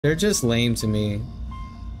They're just lame to me.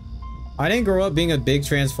 I didn't grow up being a big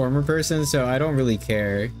Transformer person, so I don't really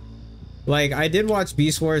care. Like, I did watch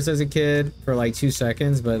Beast Wars as a kid for like 2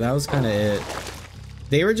 seconds, but that was kind of it.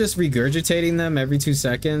 They were just regurgitating them every 2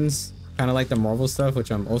 seconds, kind of like the Marvel stuff,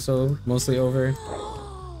 which I'm also mostly over.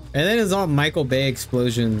 And then it's all Michael Bay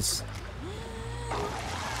explosions.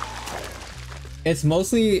 It's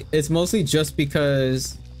mostly just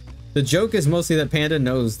because the joke is mostly that Panda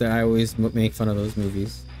knows that I always make fun of those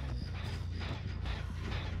movies.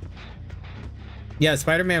 Yeah,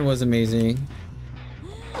 Spider-Man was amazing.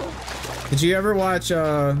 Did you ever watch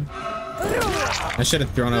I should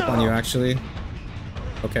have thrown up on you actually.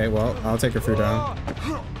 Okay, well, I'll take her through down.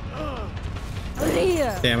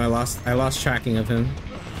 Damn, I lost tracking of him.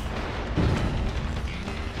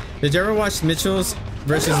 Did you ever watch Mitchell's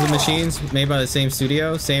versus the Machines, made by the same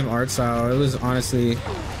studio, same art style? It was honestly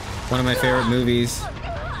one of my favorite movies.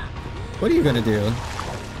 What are you gonna do?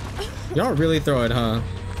 Y'all really throw it, huh?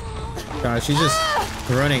 Gosh, she's just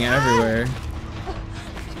running everywhere.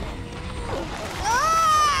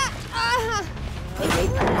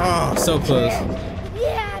 Oh, so close.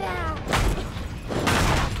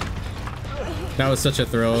 That was such a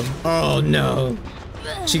throw. Oh no.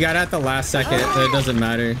 She got at the last second, but it doesn't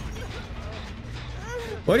matter.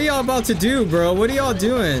 What are y'all about to do, bro? What are y'all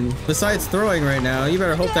doing besides throwing right now? You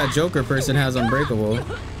better hope that Joker person has Unbreakable.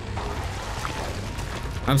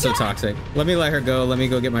 I'm so toxic. Let me let her go. Let me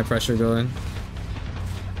go get my pressure going.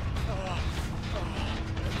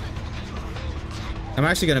 I'm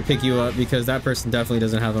actually gonna pick you up because that person definitely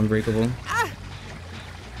doesn't have Unbreakable.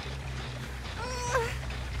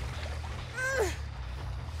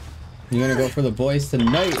 You're gonna go for the boys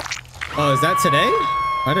tonight. Oh, is that today?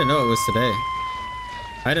 I didn't know it was today.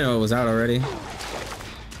 I didn't know it was out already.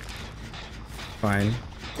 Fine.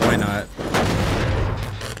 Why not?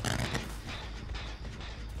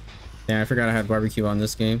 Yeah, I forgot I had barbecue on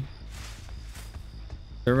this game.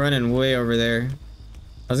 They're running way over there.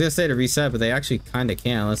 I was gonna say to reset, but they actually kind of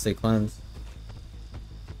can't unless they cleanse.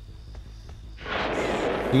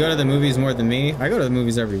 You go to the movies more than me? I go to the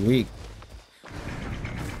movies every week.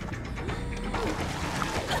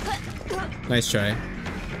 Nice try.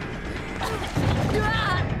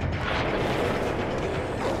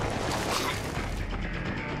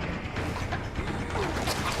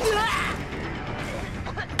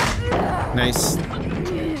 Nice.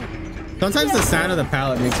 Sometimes the sound of the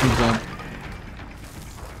pallet makes me jump.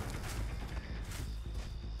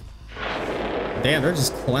 Damn, they're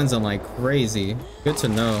just cleansing like crazy. Good to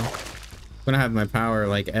know. I'm gonna have my power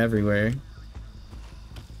like everywhere.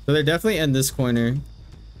 So they're definitely in this corner.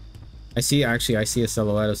 I see a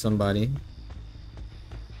silhouette of somebody.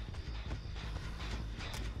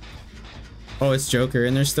 Oh, it's Joker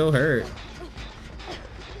and they're still hurt.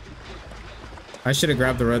 I should have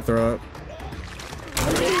grabbed the red throw up.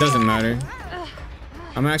 Doesn't matter.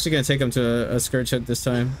 I'm actually gonna take them to a skirt hook this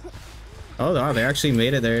time. Oh wow, they actually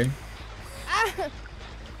made it there.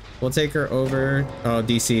 We'll take her over. Oh,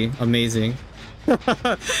 DC. Amazing.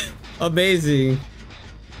 Amazing.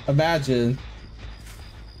 Imagine.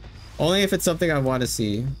 Only if it's something I want to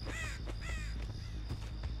see.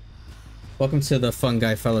 Welcome to the Fun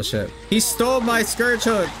Guy Fellowship. He stole my skirt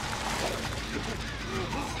hook.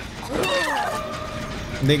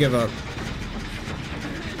 They give up.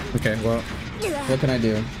 Okay, well, what can I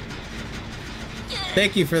do?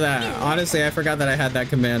 Thank you for that. Honestly, I forgot that I had that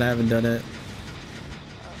command. I haven't done it.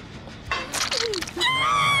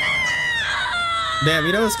 Damn,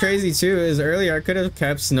 you know what's crazy too is earlier I could have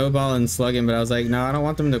kept Snowball and Slugging, but I was like, no, I don't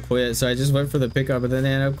want them to quit, so I just went for the pickup, but then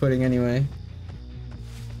they ended up quitting anyway.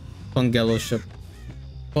 Fungellowship.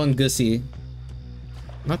 Fungussy.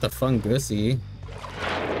 Not the Fungussy.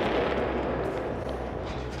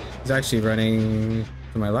 He's actually running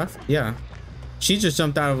to my left. Yeah. She just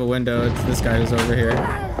jumped out of a window. It's this guy who's over here.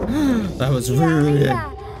 That was rude.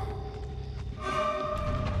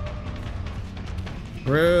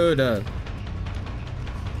 Rude.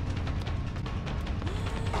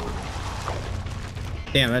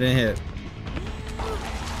 Damn, I didn't hit.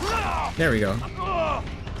 There we go.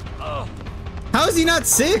 How is he not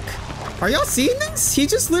sick? Are y'all seeing this? He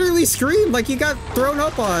just literally screamed like he got thrown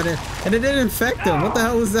up on it and it didn't infect him. What the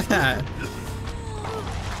hell was that?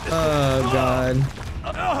 Oh god.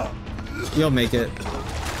 You'll make it.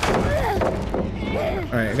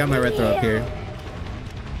 Alright, I got my red throw up here.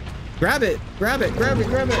 Grab it! Grab it! Grab it!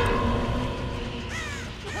 Grab it!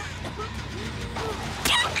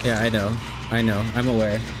 Yeah, I know. I know. I'm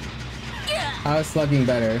aware. How is slugging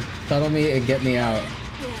better? Tunnel me and get me out.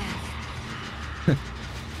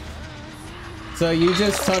 So you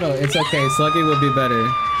just tunnel. It's okay. Slugging will be better.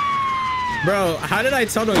 Bro, how did I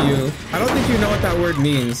tunnel you? I don't think you know what that word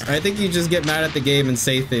means. I think you just get mad at the game and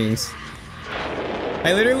say things.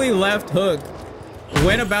 I literally left Hook,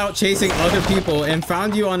 went about chasing other people, and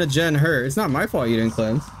found you on a gen hurt. It's not my fault you didn't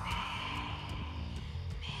cleanse.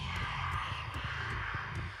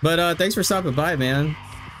 But thanks for stopping by, man.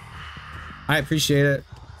 I appreciate it.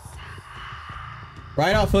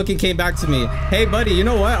 Right off Hook and came back to me. Hey, buddy, you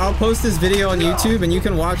know what? I'll post this video on YouTube and you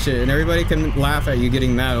can watch it and everybody can laugh at you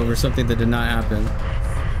getting mad over something that did not happen.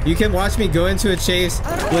 You can watch me go into a chase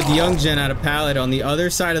with Young Jin at a pallet on the other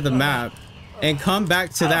side of the map and come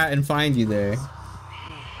back to that and find you there.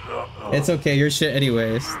 It's okay, you're shit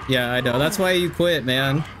anyways. Yeah, I know. That's why you quit,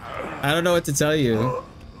 man. I don't know what to tell you.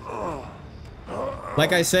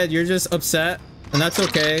 Like I said, you're just upset and that's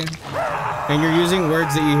okay. And you're using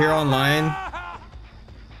words that you hear online.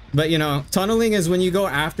 But you know, tunneling is when you go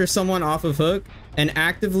after someone off of Hook and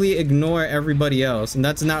actively ignore everybody else, and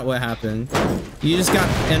that's not what happened. You just got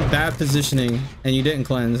in bad positioning and you didn't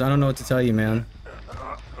cleanse. I don't know what to tell you, man.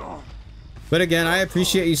 But again, I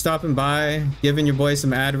appreciate you stopping by, giving your boy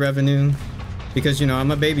some ad revenue, because you know,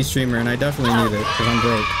 I'm a baby streamer and I definitely need it because I'm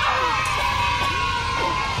broke.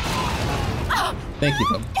 Thank you,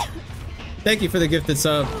 bud. Thank you for the gifted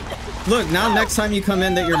sub. Look, now next time you come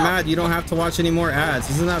in that you're mad, you don't have to watch any more ads.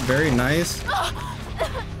 Isn't that very nice?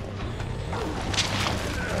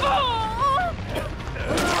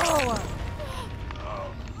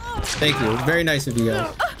 Thank you. Very nice of you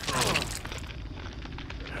guys.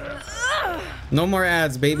 No more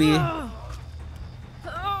ads, baby.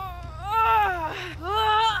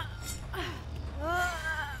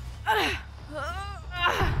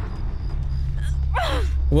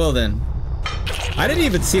 Well then. I didn't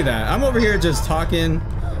even see that. I'm over here just talking,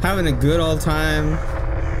 having a good old time,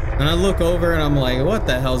 and I look over and I'm like, what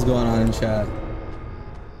the hell's going on in chat?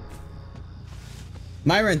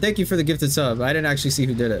 Myron, thank you for the gifted sub. I didn't actually see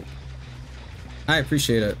who did it. I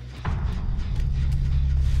appreciate it.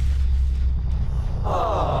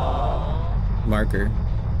 Marker.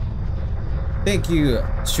 Thank you,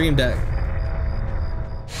 Stream Deck.